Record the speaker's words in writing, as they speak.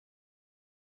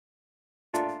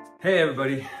Hey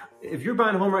everybody, if you're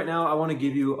buying a home right now, I want to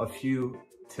give you a few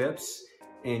tips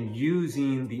and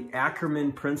using the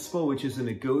Ackerman principle, which is a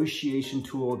negotiation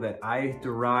tool that I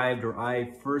derived or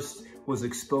I first was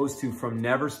exposed to from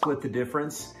Never Split the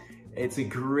Difference. It's a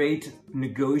great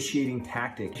negotiating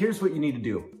tactic. Here's what you need to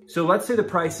do. So let's say the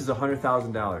price is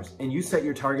 $100,000 and you set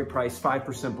your target price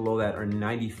 5% below that or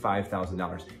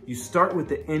 $95,000. You start with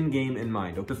the end game in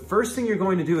mind. The first thing you're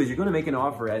going to do is you're going to make an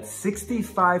offer at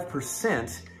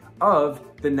 65% of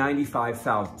the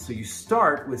 $95,000. So you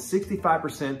start with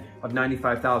 65% of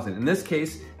 $95,000. In this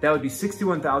case, that would be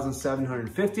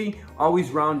 $61,750. Always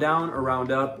round down or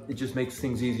round up. It just makes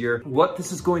things easier. What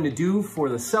this is going to do for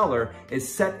the seller is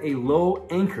set a low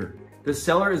anchor. The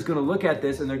seller is going to look at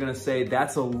this and they're going to say,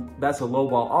 that's a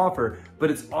lowball offer,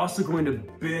 but it's also going to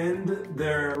bend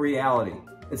their reality.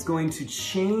 It's going to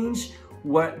change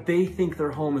what they think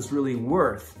their home is really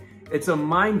worth. It's a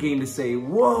mind game to say,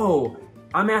 whoa,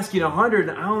 I'm asking 100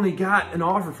 and I only got an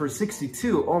offer for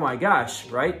 62. Oh my gosh,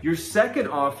 right? Your second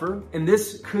offer, and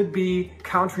this could be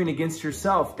countering against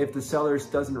yourself if the seller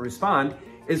doesn't respond,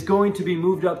 is going to be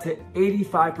moved up to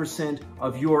 85%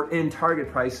 of your end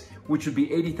target price, which would be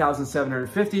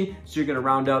 $80,750. So you're gonna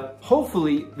round up.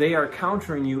 Hopefully they are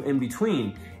countering you in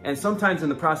between. And sometimes in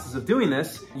the process of doing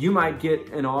this, you might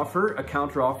get an offer, a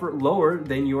counter offer lower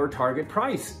than your target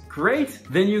price. Great.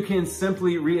 Then you can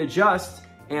simply readjust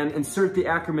and insert the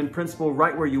Ackerman principle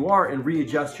right where you are and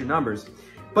readjust your numbers.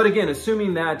 But again,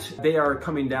 assuming that they are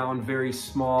coming down very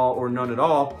small or none at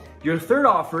all, your third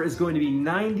offer is going to be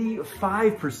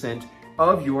 95%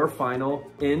 of your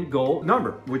final end goal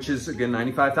number, which is again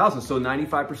 95,000. So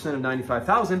 95% of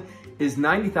 95,000 is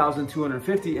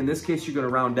 90,250. In this case, you're gonna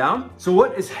round down. So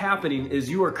what is happening is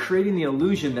you are creating the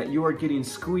illusion that you are getting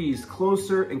squeezed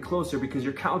closer and closer because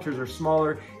your counters are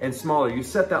smaller and smaller. You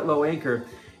set that low anchor,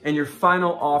 and your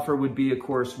final offer would be, of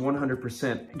course,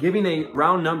 100%. Giving a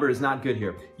round number is not good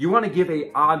here. You want to give a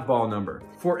oddball number.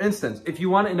 For instance, if you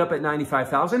want to end up at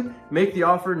 95,000, make the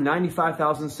offer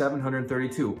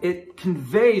 95,732. It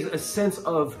conveys a sense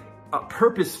of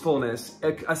purposefulness,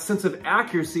 a sense of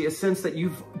accuracy, a sense that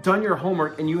you've done your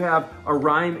homework and you have a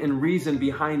rhyme and reason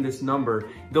behind this number.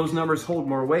 Those numbers hold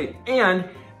more weight. And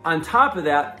on top of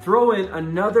that, throw in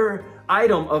another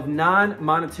item of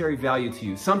non-monetary value to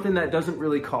you, something that doesn't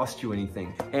really cost you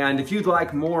anything. And if you'd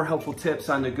like more helpful tips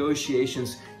on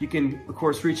negotiations, you can, of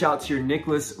course, reach out to your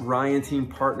Nicholas Ryan team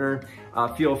partner.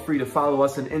 Feel free to follow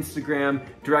us on Instagram,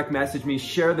 direct message me,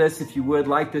 share this if you would,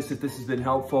 like this if this has been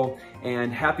helpful,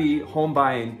 and happy home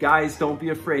buying. Guys, don't be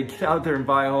afraid, get out there and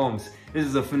buy homes. This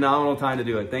is a phenomenal time to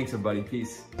do it. Thanks everybody,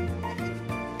 peace.